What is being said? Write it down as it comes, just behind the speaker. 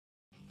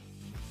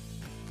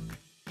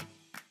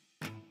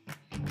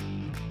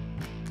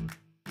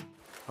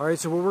Alright,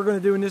 so what we're going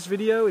to do in this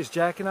video is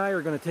Jack and I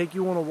are going to take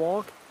you on a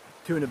walk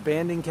to an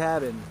abandoned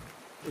cabin.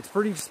 It's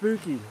pretty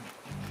spooky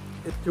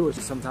to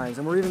us sometimes,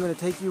 and we're even going to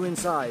take you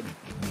inside.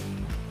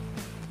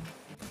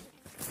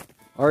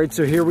 Alright,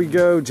 so here we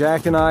go.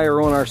 Jack and I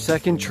are on our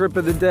second trip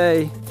of the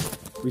day.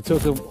 We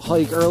took a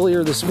hike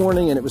earlier this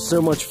morning and it was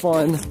so much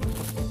fun.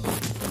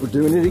 We're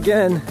doing it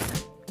again.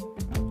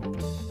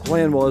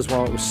 Plan was,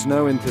 while it was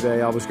snowing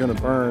today, I was going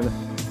to burn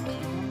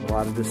a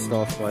lot of this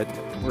stuff, but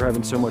we're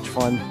having so much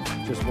fun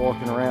just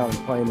walking around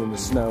and playing in the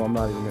snow. I'm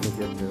not even going to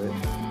get to it.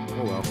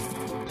 Oh well.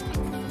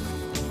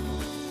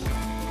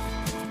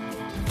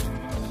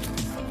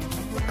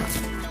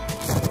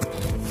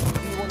 Where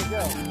do you want to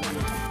go?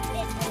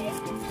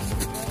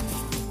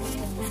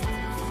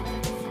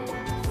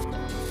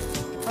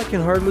 I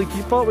can hardly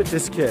keep up with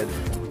this kid.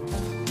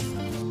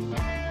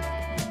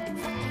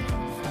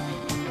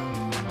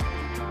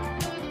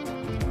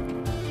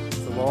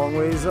 It's a long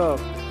ways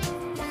up.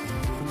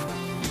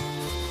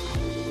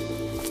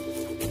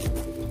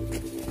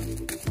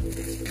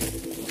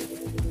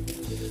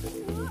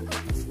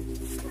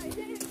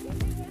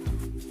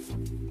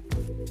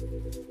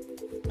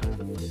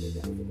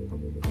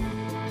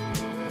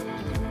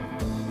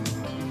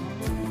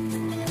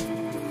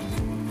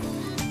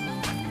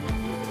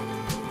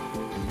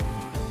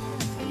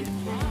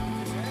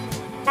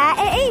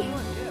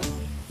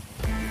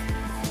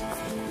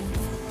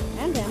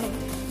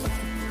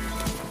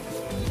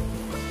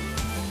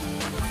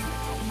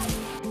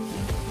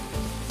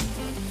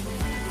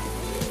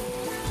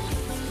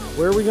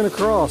 Where are we going to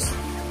cross?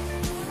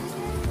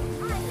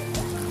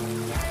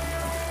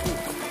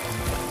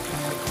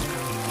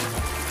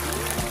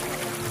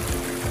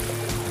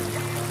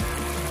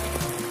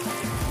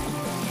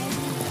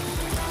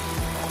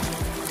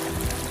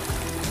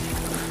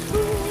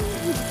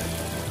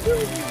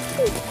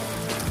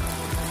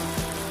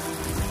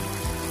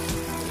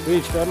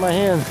 Reach, grab my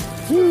hand.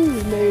 Woo,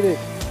 we made it.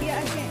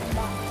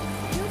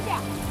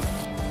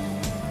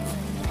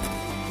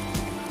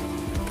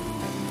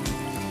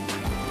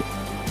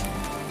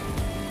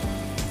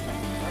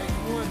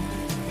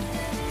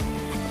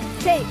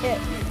 Take it.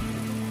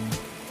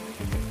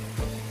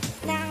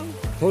 Now.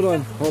 Hold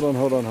on.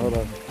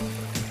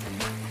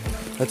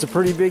 That's a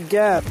pretty big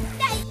gap.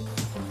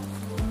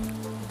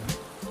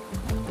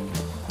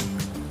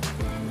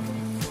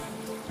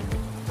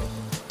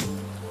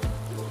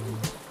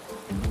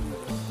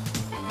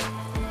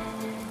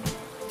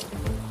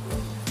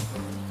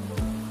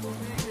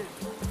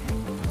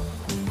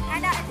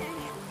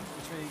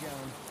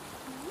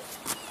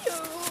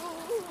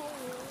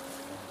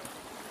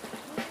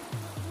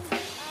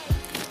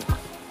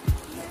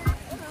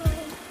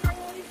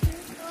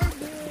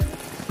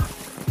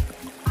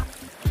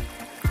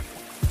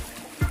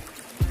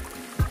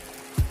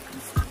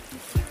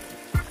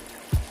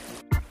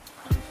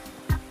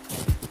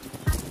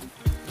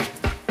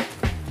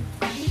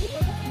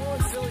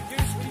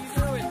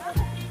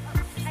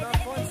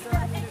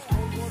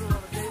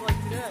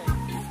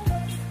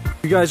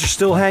 You guys are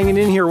still hanging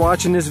in here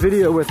watching this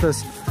video with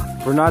us.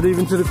 We're not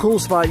even to the cool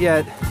spot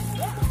yet.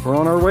 We're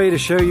on our way to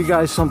show you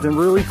guys something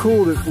really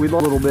cool that we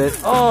love a little bit.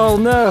 Oh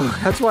no,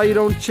 that's why you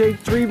don't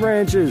shake tree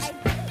branches.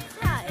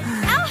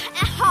 That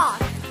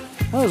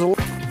was a...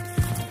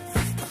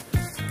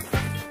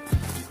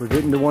 We're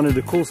getting to one of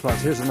the cool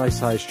spots. Here's a nice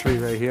sized tree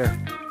right here.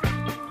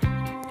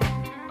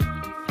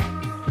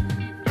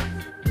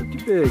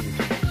 Pretty big.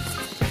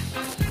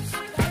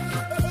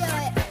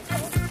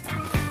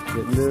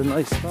 Getting to a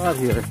nice spot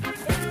here.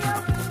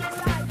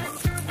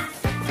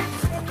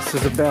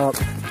 This is about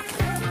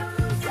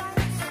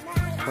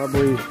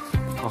probably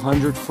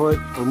 100 foot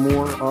or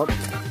more up.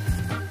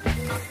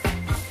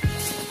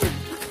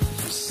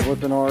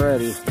 Slipping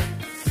already.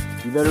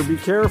 You better be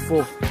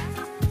careful.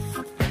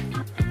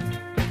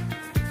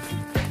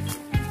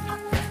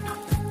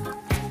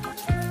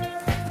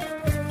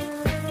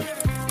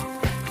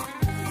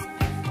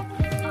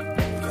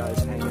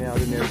 Guys hanging out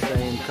in there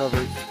staying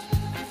covered.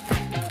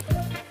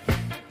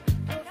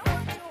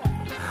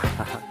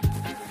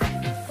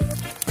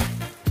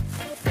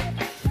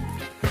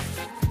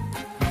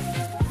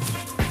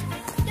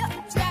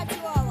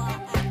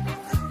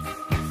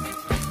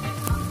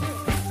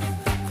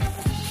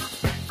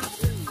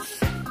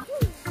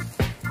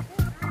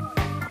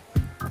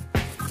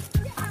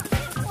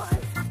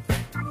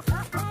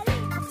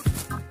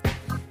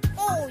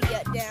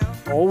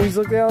 Always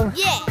look down?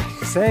 Yeah.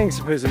 The saying's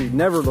supposed to be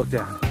never look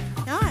down.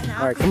 No, I'm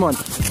not. Alright, come on.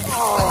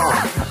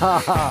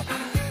 Oh.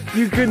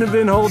 You couldn't have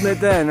been holding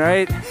it then,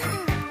 right?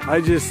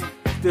 I just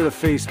did a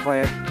face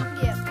plant.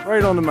 Yeah.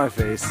 Right onto my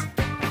face.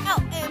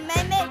 Oh, and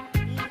maybe.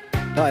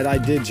 But I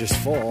did just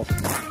fall.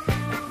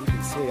 You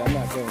can see I'm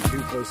not going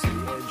too close to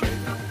the edge right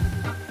now.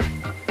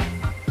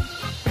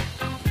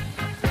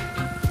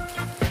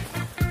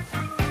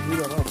 We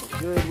got up a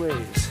good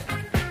ways.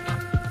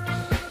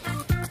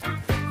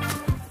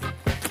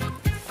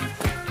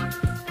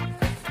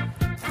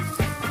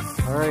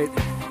 Alright,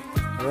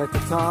 we're at the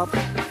top.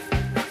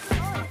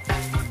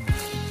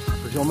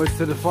 We're almost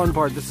to the fun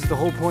part. This is the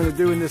whole point of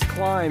doing this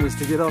climb, is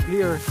to get up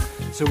here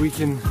so we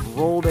can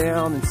roll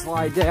down and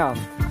slide down.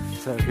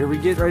 So here we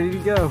get ready to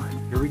go.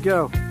 Here we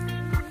go.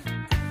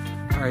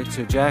 All right,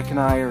 so Jack and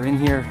I are in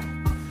here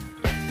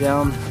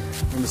down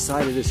on the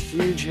side of this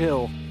huge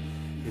hill.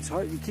 It's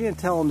hard, you can't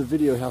tell on the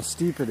video how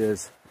steep it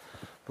is,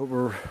 but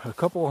we're a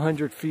couple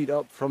 100 feet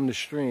up from the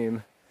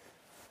stream,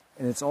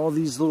 and it's all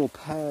these little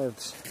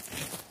paths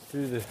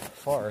through the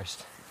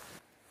forest.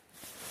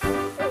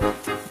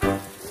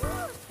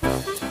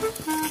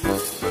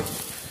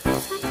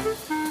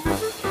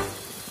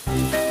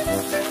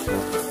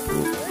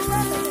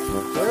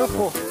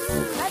 Careful.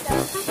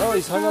 Oh,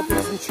 he's hung up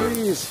in some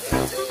trees.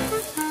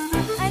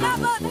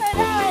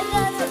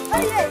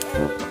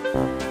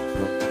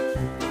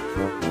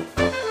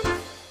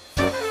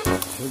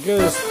 Here it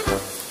goes.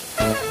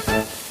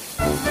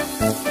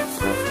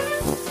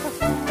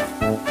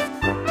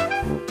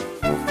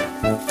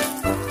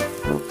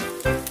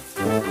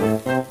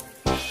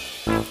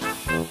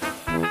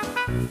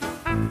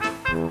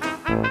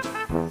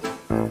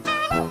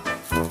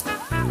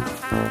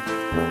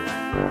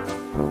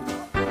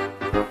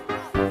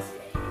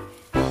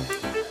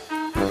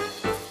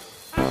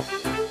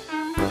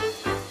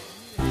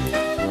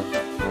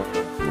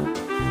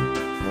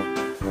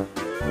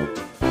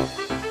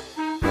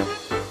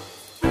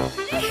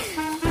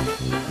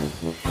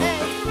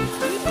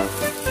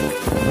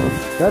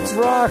 That's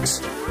rocks.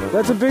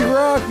 That's a big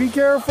rock. Be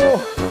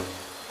careful.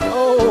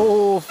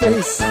 Oh,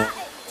 face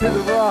to the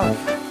rock.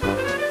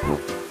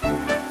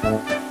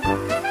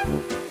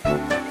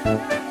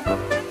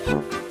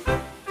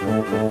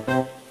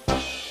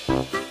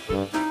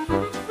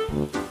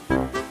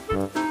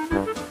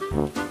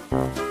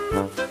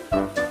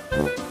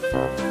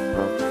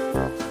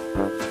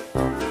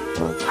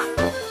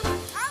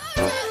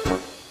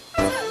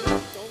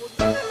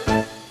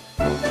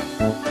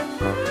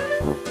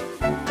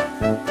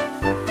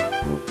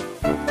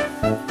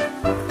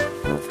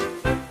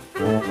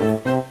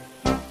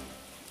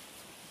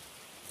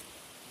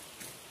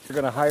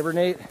 You're gonna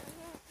hibernate?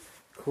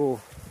 Cool.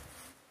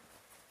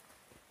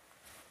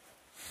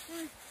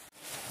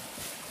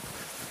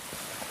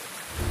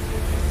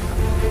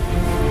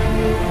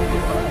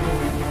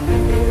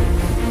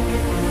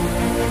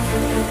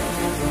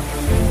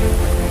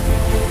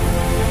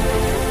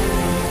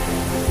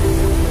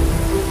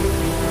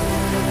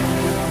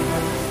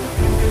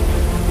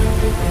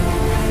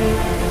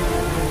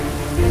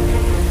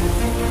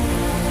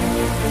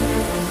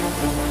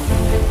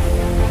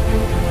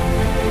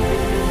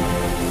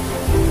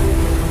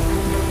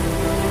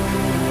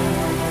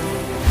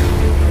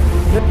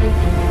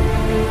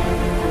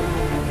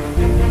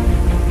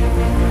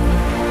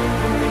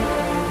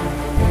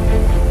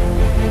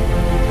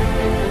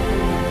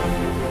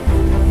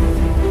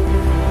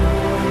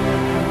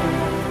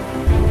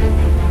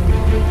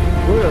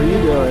 What are you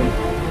doing?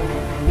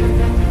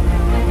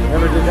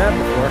 Never did that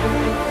before.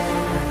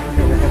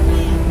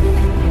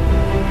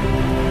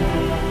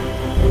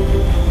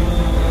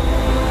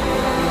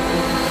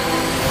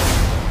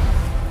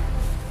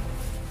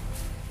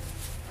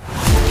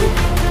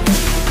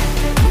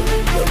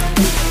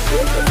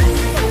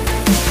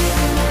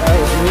 That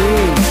was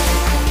mean.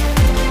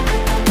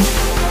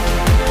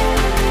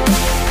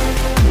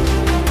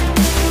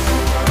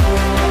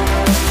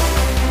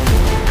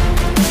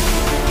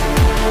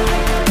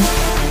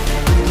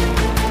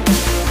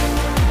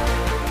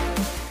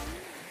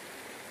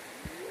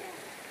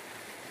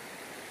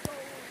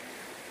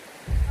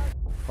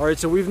 All right,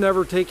 so we've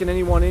never taken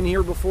anyone in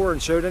here before and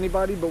showed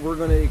anybody, but we're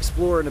going to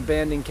explore an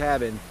abandoned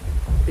cabin.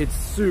 It's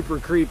super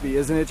creepy,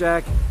 isn't it,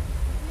 Jack?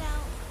 No.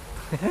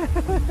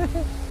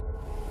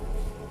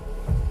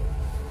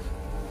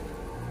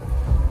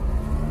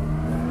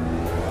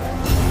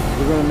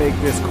 We're going to make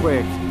this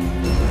quick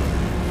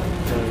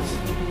because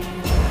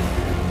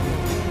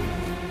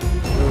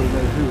I don't really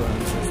know who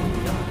owns this, to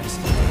be honest.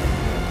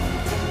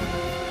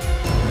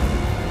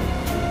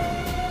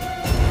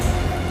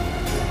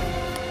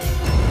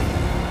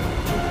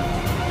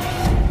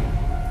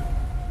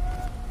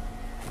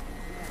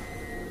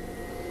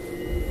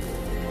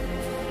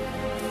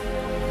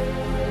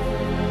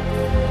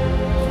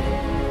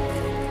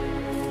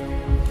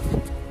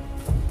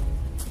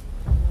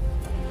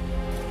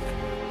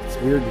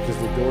 Weird because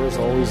the door is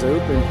always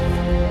open.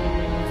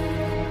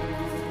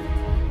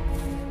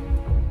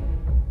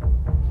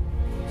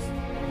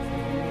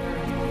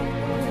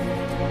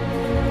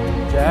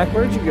 Jack,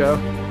 where'd you go?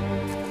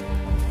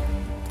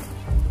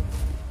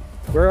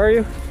 Where are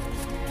you?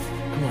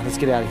 Come on, let's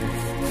get out of here.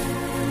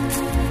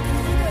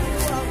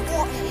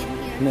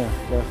 No,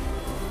 go.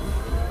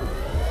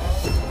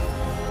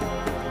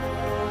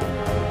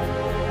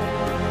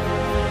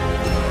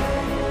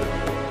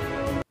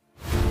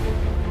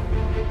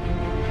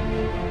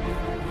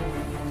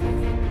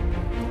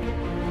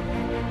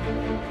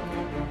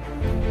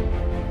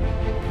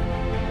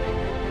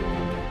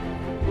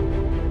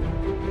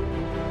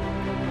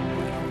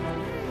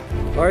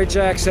 All right,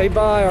 Jack, say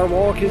bye. Our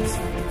walk is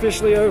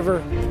officially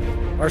over.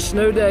 Our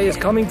snow day is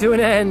coming to an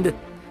end.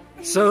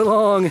 So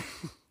long.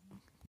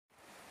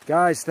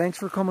 Guys, thanks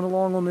for coming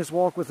along on this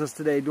walk with us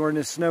today during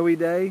this snowy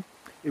day.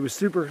 It was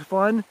super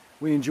fun.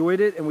 We enjoyed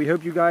it, and we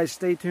hope you guys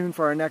stay tuned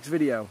for our next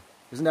video.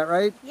 Isn't that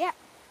right? Yeah.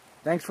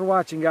 Thanks for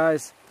watching,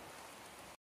 guys.